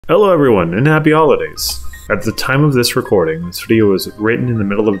Hello everyone, and happy holidays! At the time of this recording, this video was written in the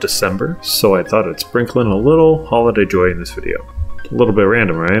middle of December, so I thought I'd sprinkle in a little holiday joy in this video. A little bit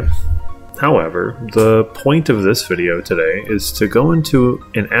random, right? However, the point of this video today is to go into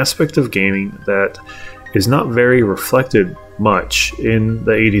an aspect of gaming that is not very reflected much in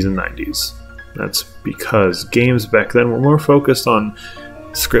the 80s and 90s. That's because games back then were more focused on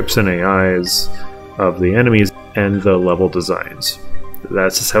scripts and AIs of the enemies and the level designs.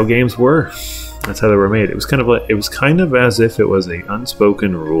 That's just how games were. That's how they were made. It was kind of as if it was an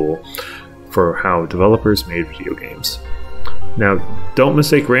unspoken rule for how developers made video games. Now, don't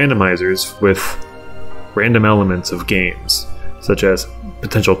mistake randomizers with random elements of games, such as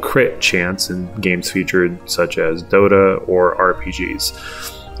potential crit chance in games featured such as Dota or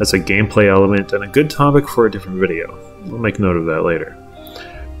RPGs. That's a gameplay element and a good topic for a different video. We'll make note of that later.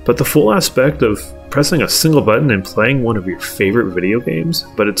 But the full aspect of pressing a single button and playing one of your favorite video games,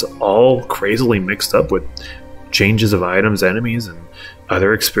 but it's all crazily mixed up with changes of items, enemies, and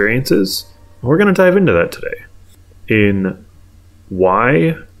other experiences, we're going to dive into that today in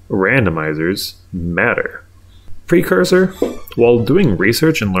Why Randomizers Matter. Precursor, while doing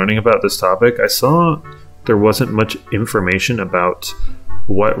research and learning about this topic, I saw there wasn't much information about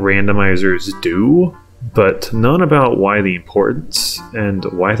what randomizers do, but none about why the importance and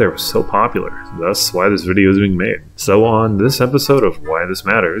why they're so popular, thus why this video is being made. So on this episode of Why This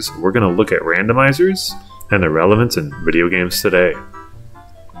Matters, we're going to look at randomizers and their relevance in video games today.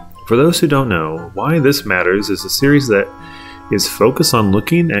 For those who don't know, Why This Matters is a series that is focused on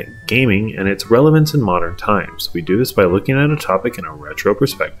looking at gaming and its relevance in modern times. We do this by looking at a topic in a retro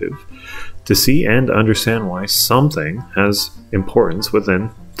perspective to see and understand why something has importance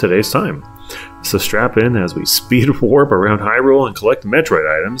within today's time. So strap in as we speed warp around Hyrule and collect Metroid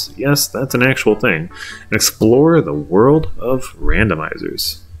items, yes, that's an actual thing, and explore the world of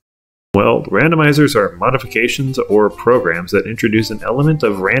randomizers. Well, randomizers are modifications or programs that introduce an element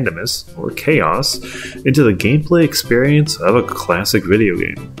of randomness, or chaos, into the gameplay experience of a classic video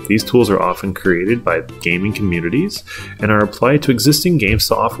game. These tools are often created by gaming communities and are applied to existing games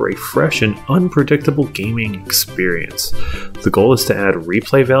to offer a fresh and unpredictable gaming experience. The goal is to add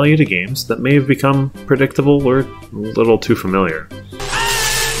replay value to games that may have become predictable or a little too familiar.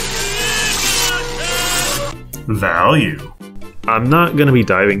 Value. I'm not going to be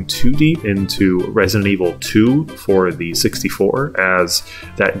diving too deep into Resident Evil 2 for the 64, as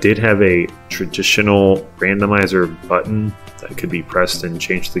that did have a traditional randomizer button that could be pressed and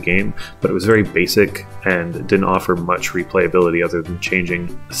change the game, but it was very basic and didn't offer much replayability other than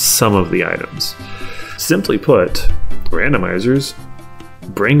changing some of the items. Simply put, randomizers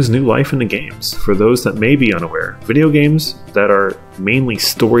brings new life into games. For those that may be unaware, video games that are mainly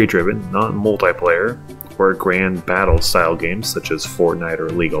story-driven, not multiplayer, or grand battle style games such as Fortnite or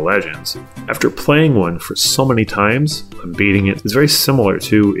League of Legends. After playing one for so many times, beating it is very similar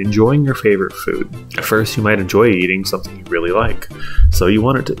to enjoying your favorite food. At first you might enjoy eating something you really like, so you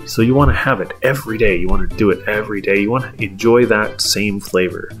want to have it every day, you want to do it every day, you want to enjoy that same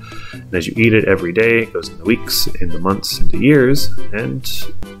flavor. And as you eat it every day, it goes into weeks, into months, into years, and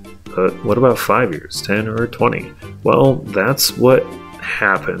what about 5 years, 10 or 20? Well, that's what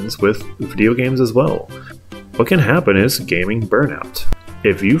happens with video games as well. What can happen is gaming burnout.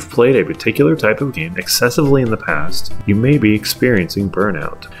 If you've played a particular type of game excessively in the past, you may be experiencing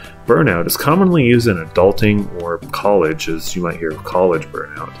burnout. Burnout is commonly used in adulting or college, as you might hear of college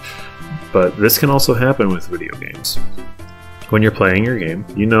burnout, but this can also happen with video games. When you're playing your game,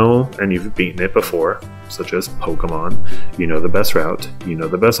 you know and you've beaten it before, such as Pokemon, you know the best route, you know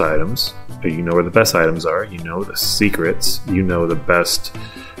the best items, you know where the best items are, you know the secrets, you know the best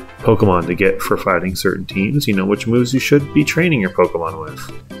Pokemon to get for fighting certain teams, you know which moves you should be training your Pokemon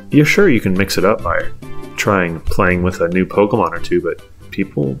with. Yeah, sure, you can mix it up by playing with a new Pokemon or two, but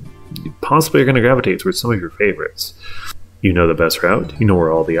people possibly are going to gravitate towards some of your favorites. You know the best route, you know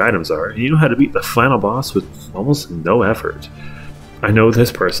where all the items are, and you know how to beat the final boss with almost no effort. I know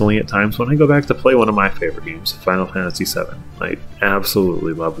this personally at times when I go back to play one of my favorite games, Final Fantasy VII. I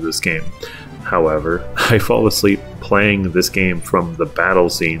absolutely love this game. However, I fall asleep playing this game from the battle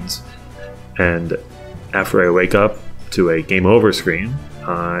scenes, and after I wake up to a game over screen,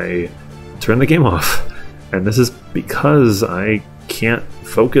 I turn the game off. And this is because I can't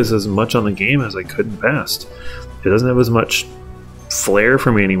focus as much on the game as I could in the past. It doesn't have as much flair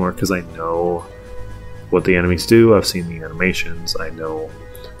for me anymore because I know what the enemies do, I've seen the animations, I know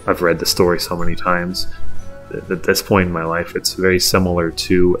I've read the story so many times. At this point in my life, it's very similar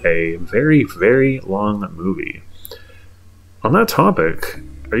to a very, very long movie. On that topic,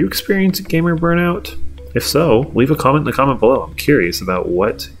 are you experiencing gamer burnout? If so, leave a comment in the comment below. I'm curious about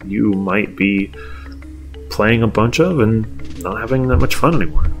what you might be playing a bunch of and not having that much fun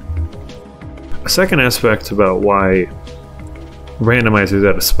anymore. A second aspect about why randomizers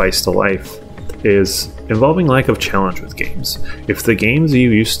add a spice to life is involving lack of challenge with games. If the games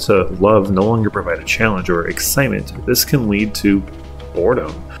you used to love no longer provide a challenge or excitement, this can lead to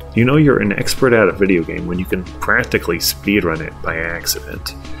boredom. You know you're an expert at a video game when you can practically speedrun it by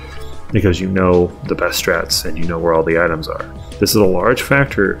accident, because you know the best strats and you know where all the items are. This is a large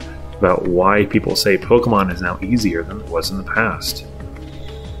factor about why people say Pokemon is now easier than it was in the past.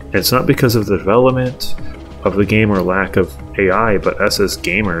 It's not because of the development of the game or lack of AI, but us as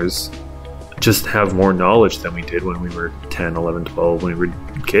gamers just have more knowledge than we did when we were 10, 11, 12, when we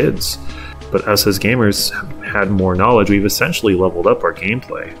were kids. But us as gamers had more knowledge. We've essentially leveled up our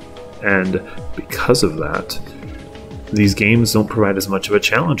gameplay. And because of that, these games don't provide as much of a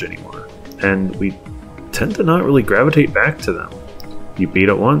challenge anymore. And we tend to not really gravitate back to them. You beat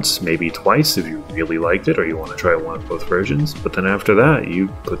it once, maybe twice if you really liked it or you want to try one of both versions. But then after that, you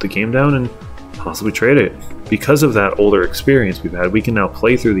put the game down and possibly trade it. Because of that older experience we've had, we can now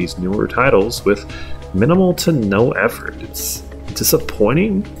play through these newer titles with minimal to no effort. It's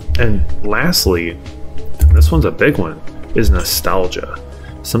disappointing. And lastly, and this one's a big one, is nostalgia.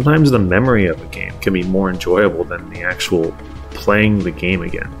 Sometimes the memory of a game can be more enjoyable than the actual playing the game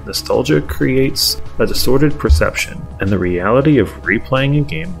again. Nostalgia creates a distorted perception, and the reality of replaying a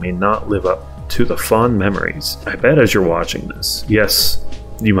game may not live up to the fond memories. I bet as you're watching this, yes,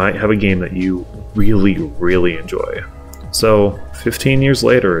 you might have a game that you really, really enjoy. So 15 years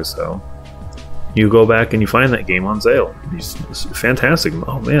later or so, you go back and you find that game on sale. It's fantastic.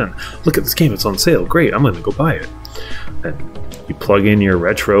 Oh man, look at this game, it's on sale. Great, I'm gonna go buy it. And you plug in your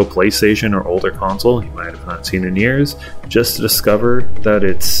retro PlayStation or older console you might have not seen in years, just to discover that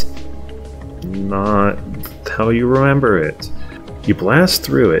it's not how you remember it. You blast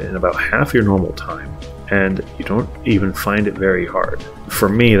through it in about half your normal time, and you don't even find it very hard. For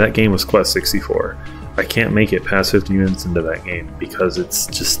me, that game was Quest 64. I can't make it past 50 minutes into that game because it's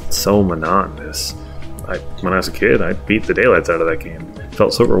just so monotonous. When I was a kid, I beat the daylights out of that game. It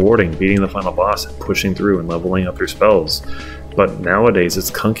felt so rewarding beating the final boss and pushing through and leveling up your spells. But nowadays it's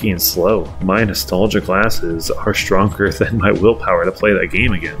clunky and slow. My nostalgia glasses are stronger than my willpower to play that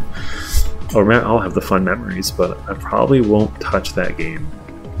game again. Or I'll have the fun memories, but I probably won't touch that game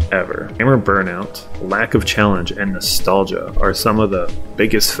ever. Gamer burnout, lack of challenge, and nostalgia are some of the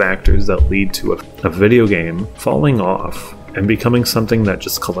biggest factors that lead to a video game falling off and becoming something that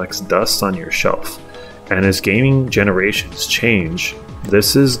just collects dust on your shelf. And as gaming generations change,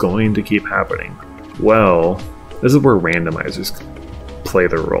 this is going to keep happening. Well, this is where randomizers play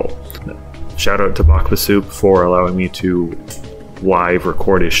their role. Shout out to Bakba Soup for allowing me to live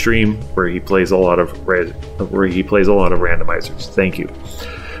record his stream where he plays a lot of randomizers. Thank you.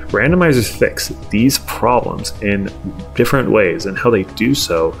 Randomizers fix these problems in different ways, and how they do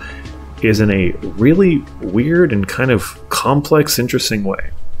so is in a really weird and kind of complex, interesting way.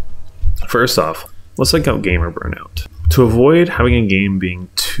 First off, let's look at gamer burnout. To avoid having a game being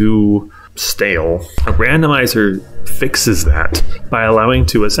too stale, a randomizer fixes that by allowing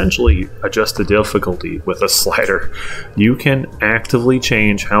to essentially adjust the difficulty with a slider. You can actively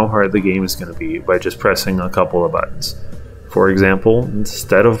change how hard the game is going to be by just pressing a couple of buttons. For example,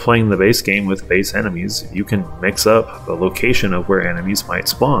 instead of playing the base game with base enemies, you can mix up the location of where enemies might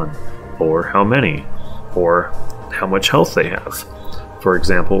spawn, or how many, or how much health they have. For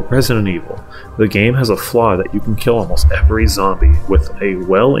example, Resident Evil. The game has a flaw that you can kill almost every zombie with a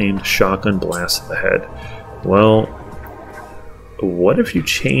well-aimed shotgun blast to the head. Well, what if you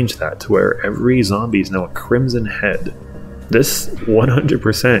change that to where every zombie is now a crimson head? This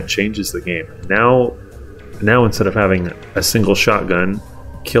 100% changes the game. Now instead of having a single shotgun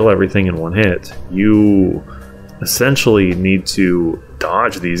kill everything in one hit, you essentially need to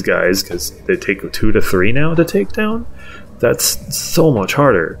dodge these guys because they take 2 to 3 now to take down. That's so much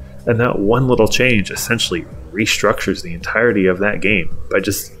harder, and that one little change essentially restructures the entirety of that game by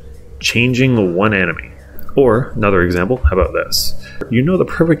just changing one enemy. Or, another example, how about this? You know the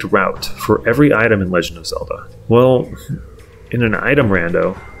perfect route for every item in Legend of Zelda. Well, in an item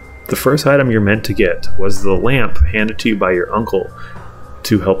rando, the first item you're meant to get was the lamp handed to you by your uncle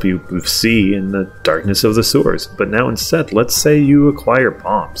to help you see in the darkness of the sewers. But now instead, let's say you acquire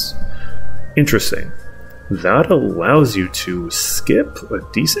bombs. Interesting. That allows you to skip a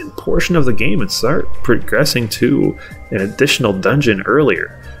decent portion of the game and start progressing to an additional dungeon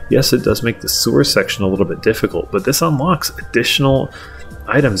earlier. Yes, it does make the sewer section a little bit difficult, but this unlocks additional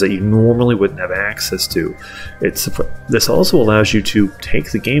items that you normally wouldn't have access to. This also allows you to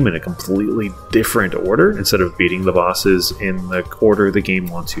take the game in a completely different order instead of beating the bosses in the order the game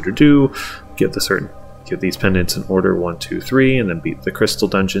wants you to do. Get these pendants in order 1, 2, 3, and then beat the crystal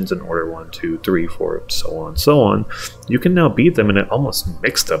dungeons in order 1, 2, 3, 4, so on, so on. You can now beat them in an almost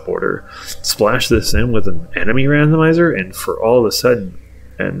mixed up order. Splash this in with an enemy randomizer, and for all of a sudden,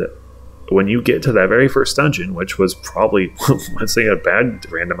 and when you get to that very first dungeon, which was probably, let's say, a bad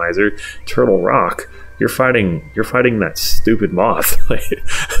randomizer, Turtle Rock, you're fighting that stupid moth.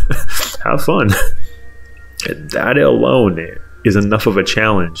 Have fun. And that alone is enough of a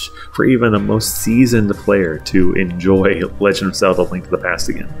challenge for even the most seasoned player to enjoy Legend of Zelda: Link to the Past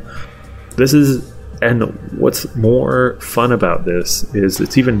again. And what's more fun about this is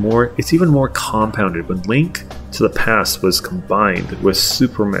it's even more compounded when Link to the Past was combined with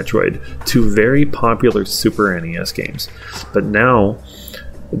Super Metroid, two very popular Super NES games. But now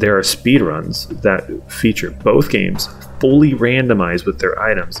there are speedruns that feature both games fully randomized with their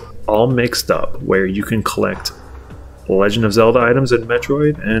items all mixed up, where you can collect Legend of Zelda items in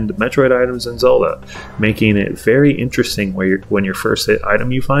Metroid and Metroid items in Zelda, making it very interesting when your first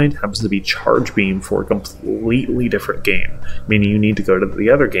item you find happens to be Charge Beam for a completely different game, meaning you need to go to the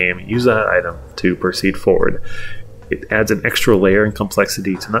other game, use that item to proceed forward. It adds an extra layer and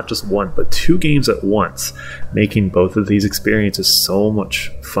complexity to not just one, but two games at once, making both of these experiences so much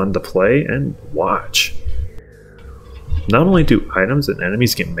fun to play and watch. Not only do items and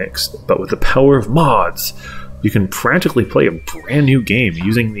enemies get mixed, but with the power of mods, you can practically play a brand new game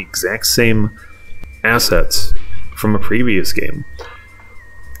using the exact same assets from a previous game.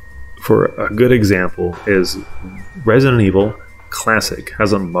 For a good example is Resident Evil Classic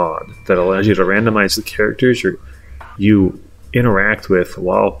has a mod that allows you to randomize the characters you interact with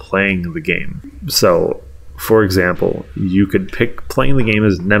while playing the game. So, for example, you could pick playing the game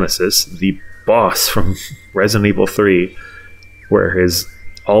as Nemesis, the boss from Resident Evil 3, where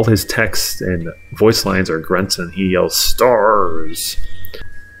all his text and voice lines are grunts and he yells stars.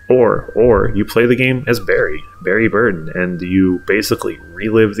 Or you play the game as Barry Burden, and you basically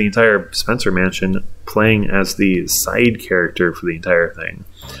relive the entire Spencer Mansion playing as the side character for the entire thing.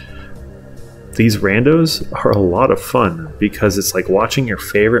 These randos are a lot of fun because it's like watching your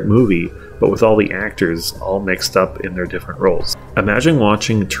favorite movie, but with all the actors all mixed up in their different roles. Imagine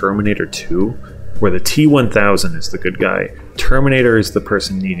watching Terminator 2, where the T-1000 is the good guy, Terminator is the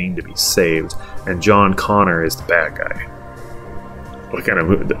person needing to be saved, and John Connor is the bad guy. What kind of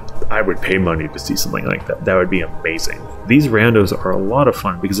movie? I would pay money to see something like that. That would be amazing. These randos are a lot of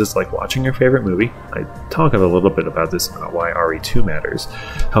fun because it's like watching your favorite movie. I talk a little bit about this about why RE2 matters.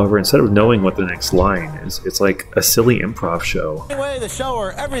 However, instead of knowing what the next line is, it's like a silly improv show. Anyway, the show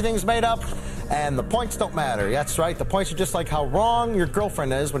where everything's made up and the points don't matter. That's right, the points are just like how wrong your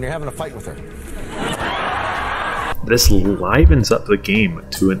girlfriend is when you're having a fight with her. This livens up the game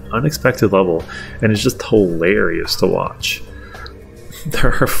to an unexpected level, and it's just hilarious to watch.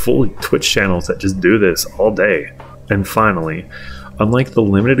 There are full Twitch channels that just do this all day. And finally, unlike the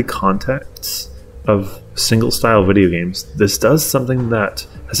limited contexts of single-style video games, this does something that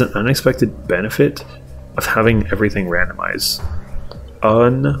has an unexpected benefit of having everything randomized.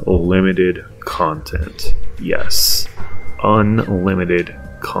 Unlimited content. Yes, unlimited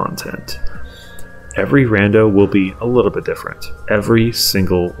content. Every rando will be a little bit different. Every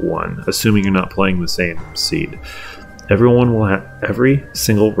single one, assuming you're not playing the same seed. Every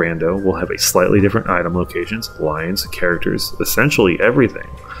single rando will have a slightly different item locations, lines, characters, essentially everything.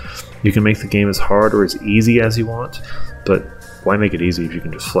 You can make the game as hard or as easy as you want, but why make it easy if you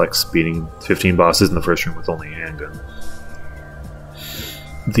can just flex beating 15 bosses in the first room with only a handgun?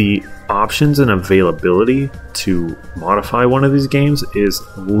 The options and availability to modify one of these games is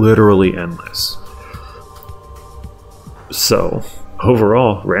literally endless. So,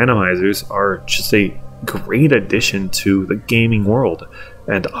 overall, randomizers are just a great addition to the gaming world,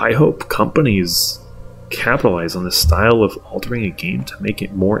 and I hope companies capitalize on this style of altering a game to make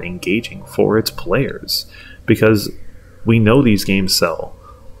it more engaging for its players, because we know these games sell.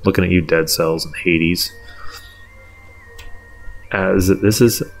 Looking at you, Dead Cells and Hades, as this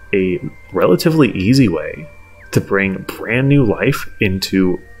is a relatively easy way to bring brand new life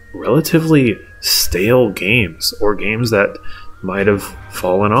into relatively stale games, or games that might have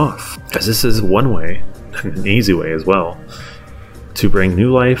fallen off, as this is one way, an easy way as well, to bring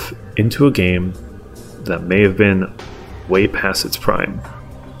new life into a game that may have been way past its prime.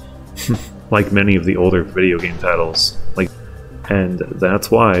 Like many of the older video game titles. And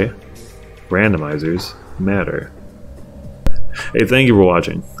that's why randomizers matter. Hey, thank you for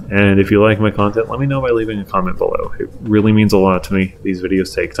watching. And if you like my content, let me know by leaving a comment below. It really means a lot to me. These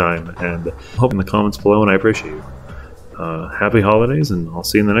videos take time, and hope in the comments below, and I appreciate you. Happy holidays, and I'll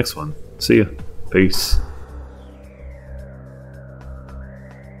see you in the next one. See ya. Peace.